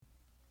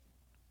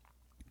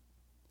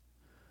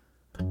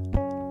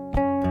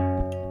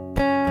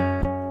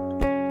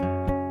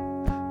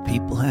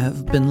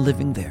have been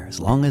living there as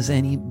long as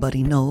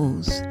anybody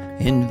knows,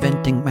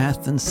 inventing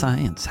math and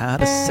science, how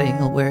to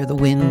sail where the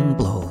wind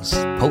blows.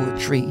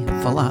 Poetry,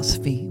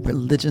 philosophy,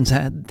 religions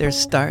had their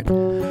start.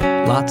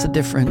 Lots of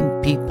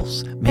different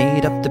peoples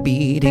made up the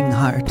beating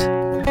heart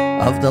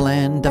of the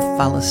land of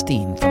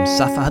Palestine, from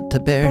Safa to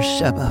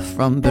Beersheba,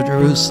 from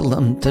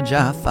Jerusalem to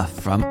Jaffa,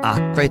 from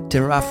Acre to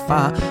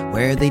Rafah,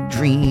 where they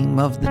dream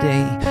of the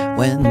day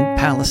when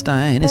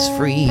Palestine is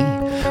free,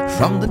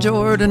 from the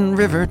Jordan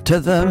River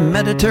to the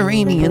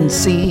Mediterranean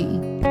Sea.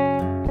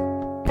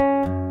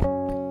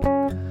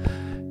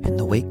 In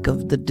the wake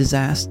of the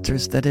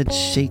disasters that had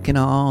shaken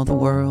all the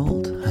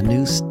world, a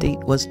new state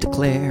was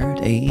declared,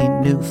 a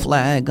new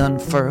flag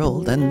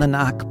unfurled, and the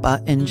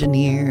Nakba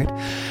engineered.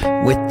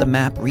 With the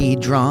map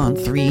redrawn,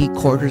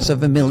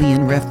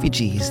 750,000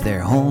 refugees,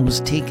 their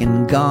homes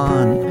taken,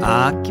 gone,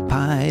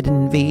 occupied,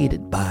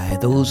 invaded by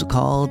those who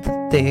called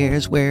it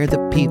theirs, where the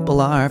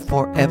people are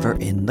forever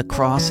in the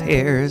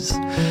crosshairs,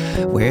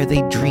 where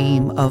they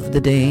dream of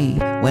the day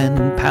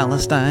when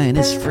Palestine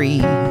is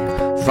free,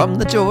 from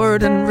the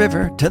Jordan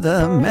River to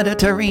the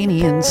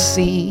Mediterranean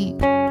Sea.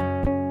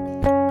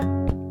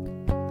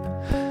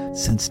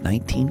 Since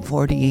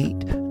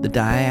 1948, the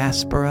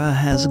diaspora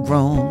has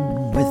grown,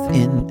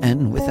 within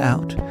and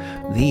without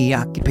the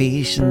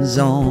occupation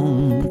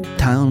zone.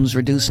 Towns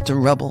reduced to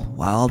rubble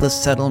while the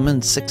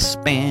settlements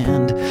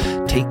expand,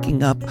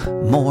 taking up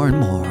more and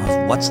more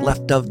of what's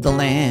left of the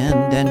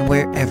land. And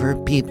wherever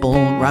people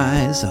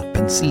rise up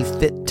and see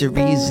fit to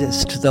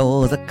resist,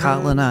 though the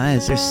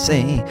colonizers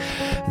say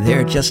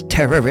they're just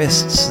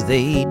terrorists,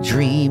 they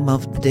dream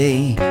of the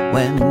day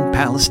when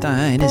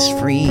Palestine is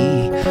free,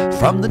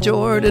 from the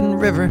Jordan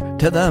River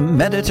to the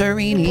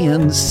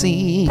Mediterranean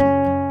Sea.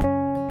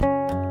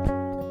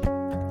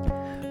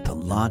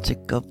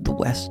 Logic of the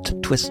West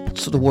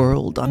twists the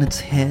world on its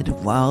head,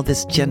 while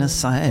this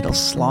genocidal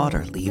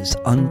slaughter leaves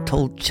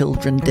untold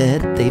children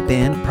dead. They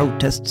ban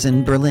protests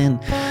in Berlin,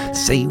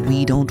 say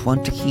we don't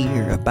want to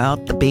hear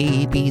about the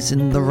babies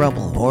in the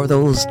rubble, or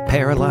those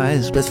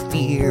paralyzed with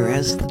fear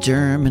as the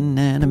German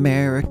and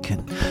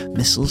American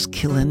missiles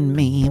kill and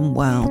maim,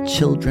 while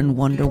children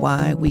wonder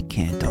why we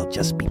can't all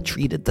just be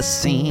treated the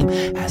same,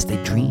 as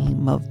they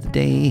dream of the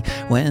day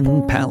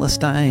when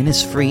Palestine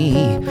is free,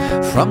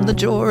 from the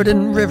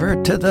Jordan River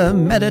to the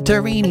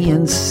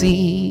Mediterranean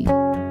Sea.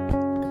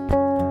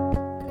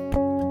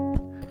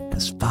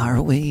 As far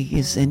away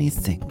as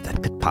anything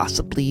that could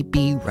possibly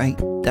be right,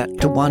 that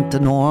to want a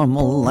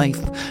normal life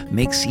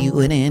makes you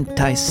an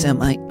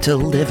anti-Semite, to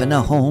live in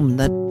a home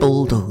that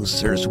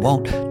bulldozers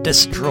won't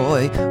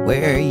destroy,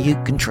 where you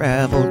can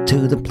travel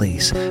to the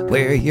place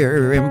where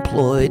you're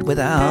employed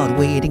without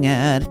waiting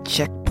at a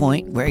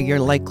checkpoint where you're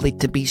likely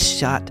to be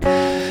shot,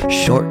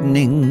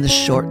 shortening the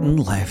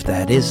shortened life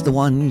that is the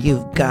one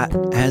you've got,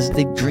 as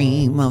they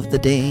dream of the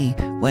day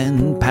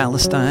when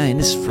Palestine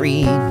is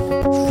free,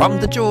 from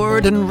the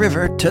Jordan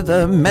River to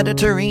the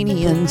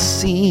Mediterranean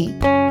Sea.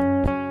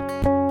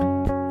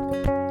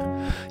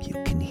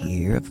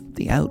 Of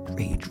the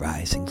outrage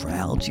rising from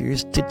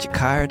Algiers to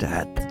Jakarta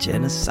at the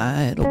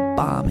genocidal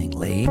bombing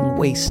laying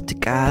waste to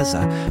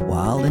Gaza,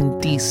 while in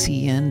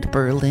DC and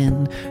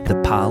Berlin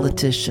the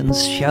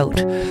politicians shout,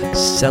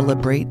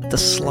 celebrate the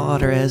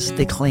slaughter as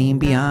they claim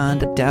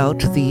beyond a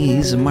doubt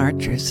these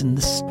marchers in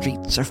the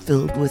streets are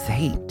filled with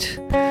hate.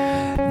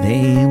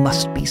 They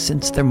must be,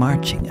 since they're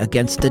marching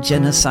against a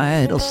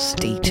genocidal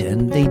state,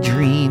 and they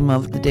dream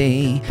of the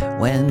day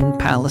when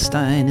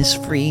Palestine is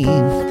free,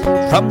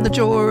 from the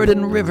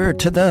Jordan River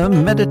to the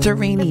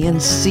Mediterranean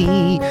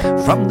Sea,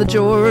 from the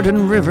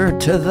Jordan River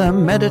to the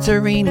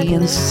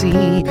Mediterranean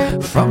Sea,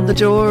 from the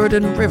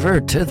Jordan River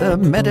to the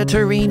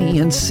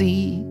Mediterranean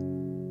Sea.